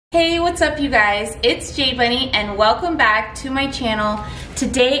Hey, what's up you guys? It's J Bunny and welcome back to my channel.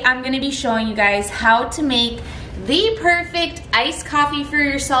 Today I'm going to be showing you guys how to make the perfect iced coffee for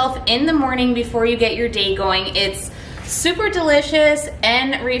yourself in the morning before you get your day going. It's super delicious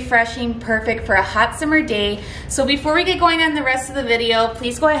and refreshing, perfect for a hot summer day. So before we get going on the rest of the video,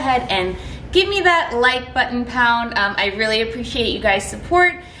 please go ahead and give me that like button pound. I really appreciate you guys'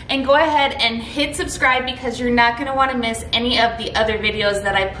 support. And go ahead and hit subscribe because you're not gonna wanna miss any of the other videos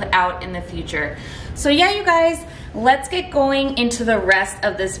that I put out in the future. So yeah, you guys, let's get going into the rest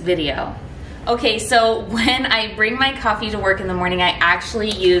of this video. Okay, so when I bring my coffee to work in the morning, I actually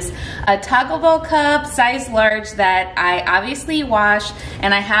use a Taco Bell cup, size large, that I obviously wash,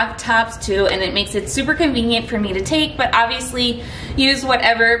 and I have tops too, and it makes it super convenient for me to take, but obviously use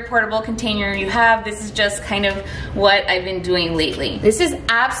whatever portable container you have. This is just kind of what I've been doing lately. This is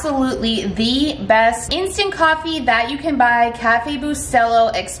absolutely the best instant coffee that you can buy. Cafe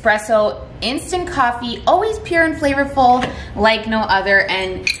Bustelo Espresso instant coffee, always pure and flavorful like no other.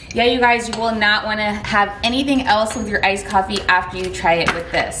 And yeah, you guys, you will not want to have anything else with your iced coffee after you try it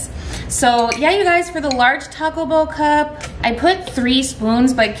with this. So yeah, you guys, for the large Taco Bell cup, I put 3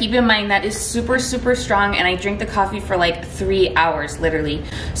 spoons, but keep in mind that is super strong, and I drink the coffee for like 3 hours literally.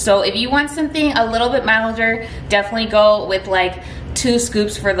 So if you want something a little bit milder, definitely go with like 2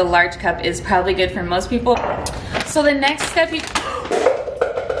 scoops for the large cup is probably good for most people. So the next step you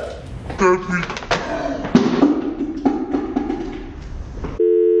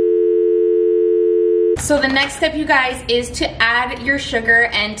guys is to add your sugar,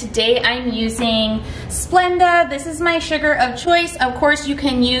 and today I'm using Splenda. This is my sugar of choice. Of course, you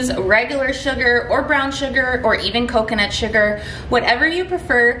can use regular sugar or brown sugar or even coconut sugar, whatever you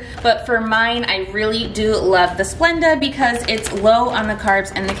prefer, but for mine, I really do love the Splenda because it's low on the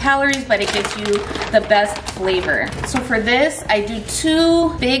carbs and the calories, but it gives you the best flavor. So for this, I do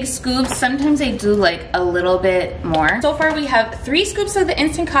 2 big scoops. Sometimes I do like a little bit more. So far, we have 3 scoops of the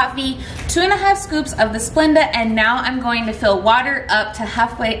instant coffee, 2.5 scoops of the Splenda, and now I'm going to fill water up to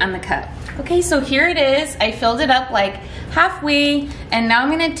halfway on the cup. Okay, so here it is. I filled it up like halfway, and now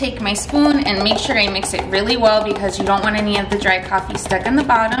I'm gonna take my spoon and make sure I mix it really well because you don't want any of the dry coffee stuck on the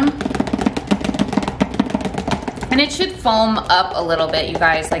bottom. And it should foam up a little bit, you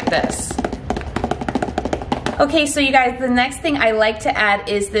guys, like this. Okay, so you guys, the next thing I like to add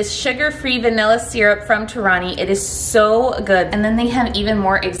is this sugar-free vanilla syrup from Torani. It is so good. And then they have even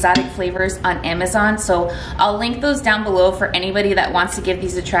more exotic flavors on Amazon, so I'll link those down below for anybody that wants to give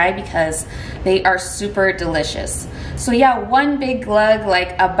these a try because they are super delicious. So yeah, 1 big glug,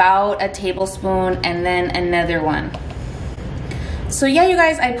 like about a tablespoon, and then another one. So yeah, you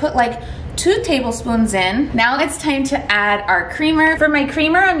guys, I put like 2 tablespoons in. Now it's time to add our creamer. For my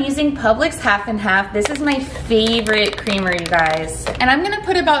creamer, I'm using Publix half and half. This is my favorite creamer, you guys. And I'm gonna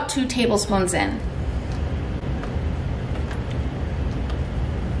put about 2 tablespoons in.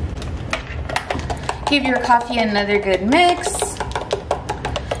 Give your coffee another good mix.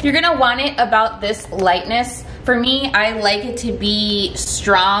 You're gonna want it about this lightness. For me, I like it to be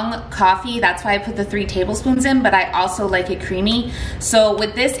strong coffee. That's why I put the 3 tablespoons in, but I also like it creamy. So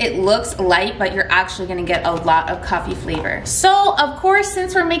with this, it looks light, but you're actually gonna get a lot of coffee flavor. So of course,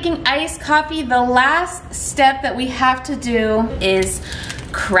 since we're making iced coffee, the last step that we have to do is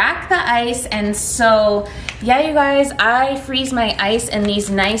crack the ice. And so yeah, you guys, I freeze my ice in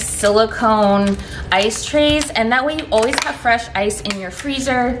these nice silicone ice trays, and that way you always have fresh ice in your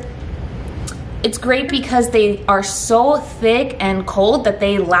freezer. It's great because they are so thick and cold that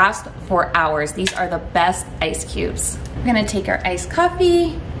they last for hours. These are the best ice cubes. We're gonna take our iced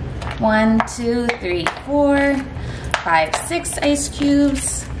coffee. 1, 2, 3, 4, 5, 6 ice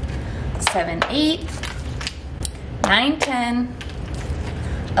cubes. 7, 8, 9, 10,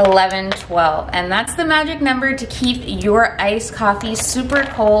 11, 12. And that's the magic number to keep your iced coffee super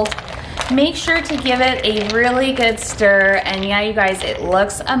cold. Make sure to give it a really good stir. And yeah, you guys, it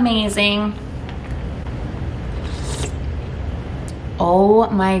looks amazing. Oh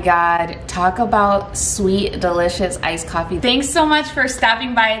my God, talk about sweet, delicious iced coffee. Thanks so much for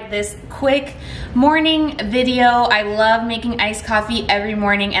stopping by this quick morning video. I love making iced coffee every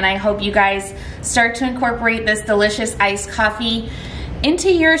morning, and I hope you guys start to incorporate this delicious iced coffee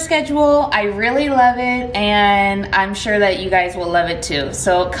into your schedule. I really love it, and I'm sure that you guys will love it too.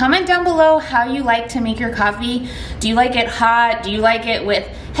 So comment down below how you like to make your coffee. Do you like it hot? Do you like it with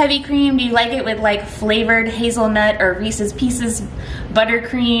heavy cream? Do you like it with like flavored hazelnut or Reese's Pieces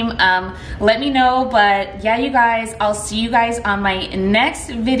buttercream? Let me know. But yeah, you guys, I'll see you guys on my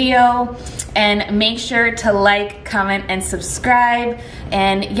next video, and make sure to like, comment, and subscribe.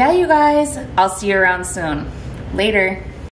 And yeah, you guys, I'll see you around soon. Later.